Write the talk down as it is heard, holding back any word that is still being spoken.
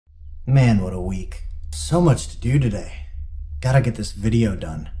Man, what a week. So much to do today. Gotta get this video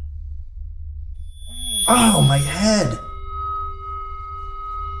done. Oh, my head!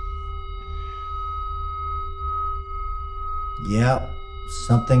 Yep,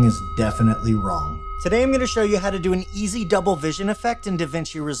 something is definitely wrong. Today I'm going to show you how to do an easy double vision effect in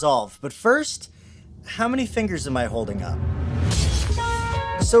Davinci Resolve. But first, how many fingers am I holding up?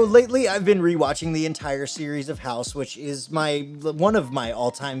 So lately I've been rewatching the entire series of House, which is one of my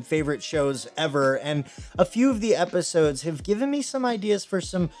all-time favorite shows ever, and a few of the episodes have given me some ideas for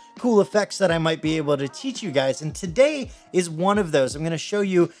some cool effects that I might be able to teach you guys, and today is one of those. I'm going to show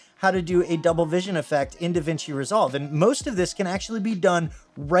you how to do a double vision effect in Davinci Resolve, and most of this can actually be done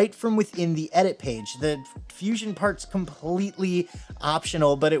right from within the edit page. The fusion part's completely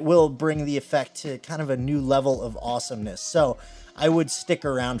optional, but it will bring the effect to kind of a new level of awesomeness. So I would stick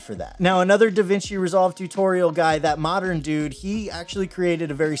around for that. Now, another Davinci Resolve tutorial guy, that modern dude, he actually created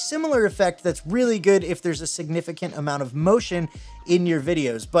a very similar effect that's really good if there's a significant amount of motion in your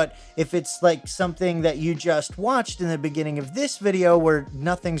videos. But if it's like something that you just watched in the beginning of this video where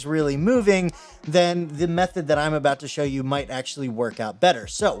nothing's really moving, then the method that I'm about to show you might actually work out better.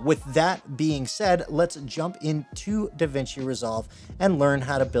 So with that being said, let's jump into Davinci Resolve and learn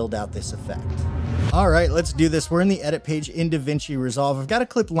how to build out this effect. All right, let's do this. We're in the edit page in Davinci Resolve. I've got a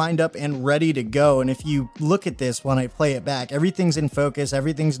clip lined up and ready to go. And if you look at this when I play it back, everything's in focus,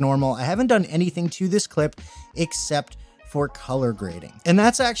 everything's normal. I haven't done anything to this clip except for color grading. And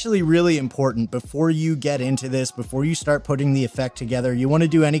that's actually really important before you get into this, before you start putting the effect together. You want to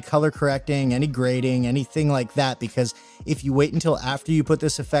do any color correcting, any grading, anything like that, because if you wait until after you put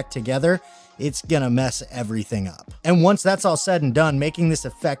this effect together, it's gonna mess everything up. And once that's all said and done, making this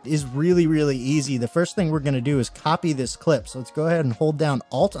effect is really, really easy. The first thing we're gonna do is copy this clip. So let's go ahead and hold down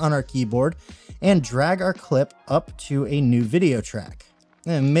Alt on our keyboard and drag our clip up to a new video track.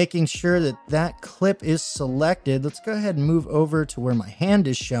 And making sure that that clip is selected, let's go ahead and move over to where my hand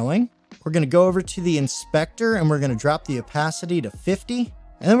is showing. We're gonna go over to the inspector and we're gonna drop the opacity to 50.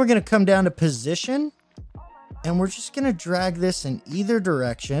 And then we're gonna come down to position. And we're just gonna drag this in either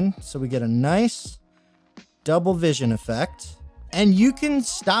direction so we get a nice double vision effect. And you can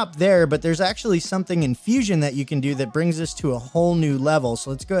stop there, but there's actually something in Fusion that you can do that brings us to a whole new level.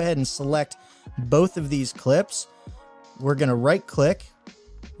 So let's go ahead and select both of these clips. We're gonna right click.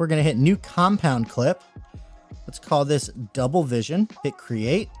 We're gonna hit new compound clip. Let's call this double vision, hit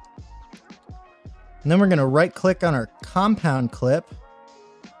create. And then we're gonna right click on our compound clip.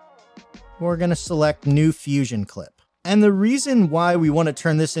 We're going to select new fusion clip. And the reason why we want to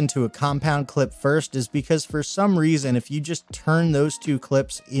turn this into a compound clip first is because for some reason, if you just turn those two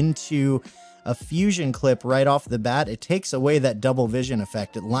clips into a fusion clip right off the bat, it takes away that double vision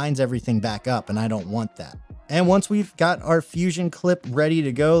effect. It lines everything back up, and I don't want that. And once we've got our fusion clip ready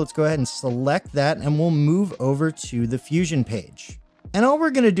to go, let's go ahead and select that, and we'll move over to the fusion page. And all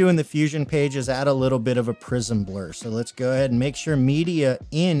we're going to do in the Fusion page is add a little bit of a Prism blur. So let's go ahead and make sure Media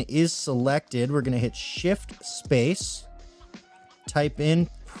In is selected. We're going to hit Shift Space, type in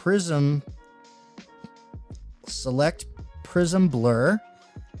Prism, select Prism Blur,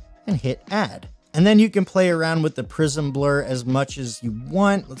 and hit Add. And then you can play around with the Prism blur as much as you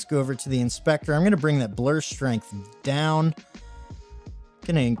want. Let's go over to the inspector. I'm going to bring that blur strength down.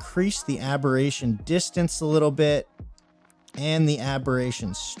 Going to increase the aberration distance a little bit, and the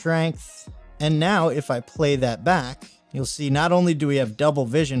aberration strength. And now if I play that back, you'll see not only do we have double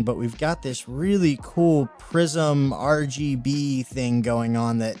vision, but we've got this really cool Prism RGB thing going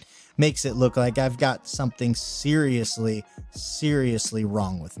on that makes it look like I've got something seriously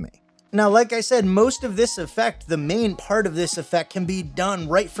wrong with me. Now, like I said, most of this effect, the main part of this effect, can be done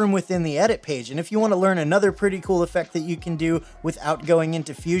right from within the edit page. And if you want to learn another pretty cool effect that you can do without going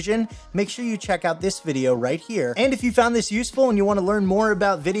into Fusion, make sure you check out this video right here. And if you found this useful and you want to learn more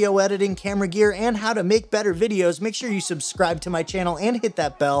about video editing, camera gear, and how to make better videos, make sure you subscribe to my channel and hit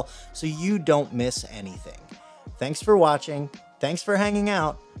that bell so you don't miss anything. Thanks for watching, thanks for hanging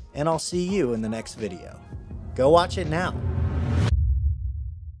out, and I'll see you in the next video. Go watch it now.